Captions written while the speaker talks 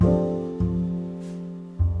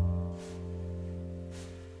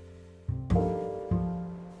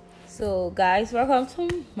So, guys, welcome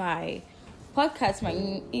to my podcast. My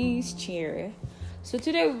name is Cherry. So,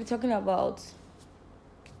 today we'll be talking about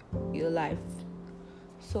your life.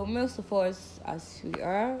 So, most of us, as we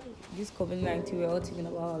are, this COVID-19, we're all thinking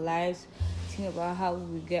about our lives, thinking about how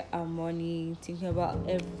we get our money, thinking about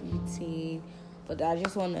everything. But I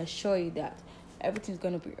just want to assure you that everything's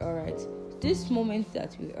going to be alright. This moment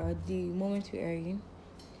that we are, the moment we are in,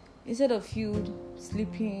 instead of you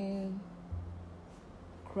sleeping,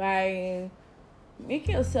 crying,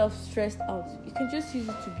 making yourself stressed out, you can just use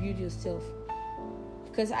it to build yourself.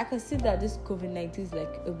 Because I can see that this COVID-19 is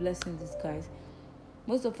like a blessing in disguise.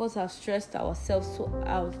 Most of us have stressed ourselves so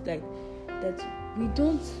out like that we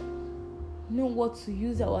don't know what to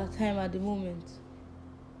use our time at the moment.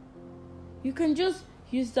 You can just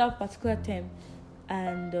use that particular time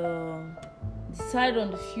and decide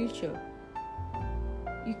on the future.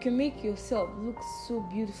 You can make yourself look so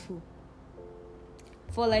beautiful.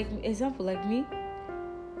 For example, like me,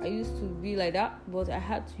 I used to be like that, but I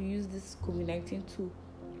had to use this COVID-19 to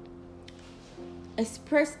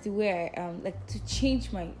express the way I am, like to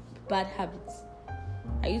change my bad habits.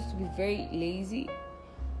 I used to be very lazy.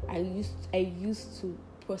 I used to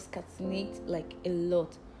procrastinate like a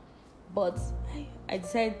lot, but I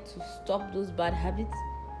decided to stop those bad habits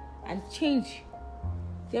and change.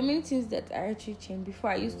 There are many things that I actually changed. Before,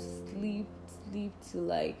 I used to sleep till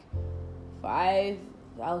like 5.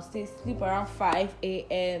 I'll sleep around 5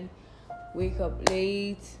 a.m., wake up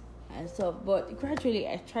late and stuff. But gradually,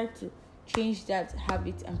 I tried to change that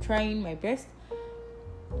habit. I'm trying my best.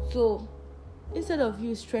 So, instead of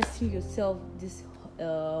you stressing yourself this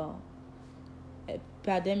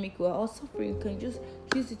pandemic, we're all suffering, you can just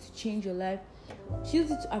use it to change your life.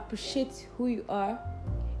 Use it to appreciate who you are.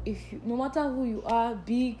 No matter who you are,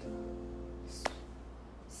 big,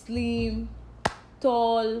 slim,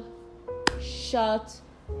 tall, short,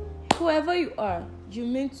 whoever you are,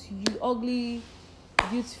 you ugly,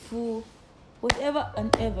 beautiful, whatever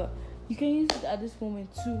and ever, you can use it at this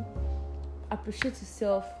moment to appreciate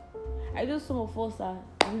yourself. I know some of us are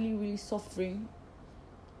really, really suffering,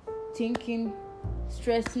 thinking,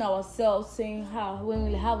 stressing ourselves, saying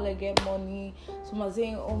when will I get money. Some are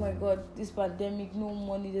saying, oh my god, this pandemic, no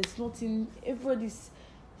money, there's nothing, everybody's.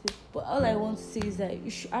 But all I want to say is that you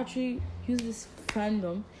should actually use this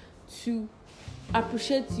fandom to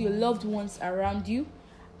appreciate your loved ones around you.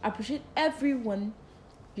 Appreciate everyone,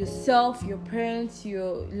 yourself, your parents,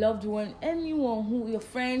 your loved one, anyone, your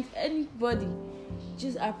friends, anybody.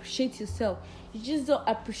 Just appreciate yourself. You just don't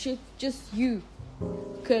appreciate just you,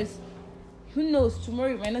 because who knows,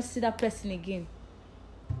 tomorrow you might not see that person again.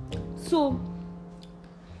 So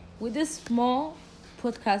with this small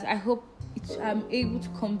podcast, I hope I'm able to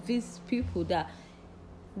convince people that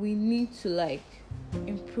we need to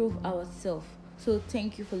improve ourselves. So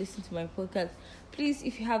thank you for listening to my podcast. Please,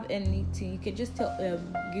 if you have anything, you can just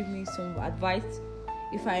give me some advice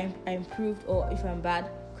if I improved or if I'm bad,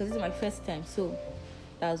 because this is my first time. So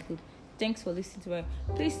that was good. Thanks for listening to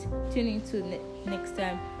my. Please tune in to next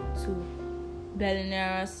time to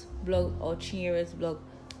Bellina's blog or Chinyera's blog.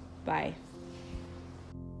 Bye.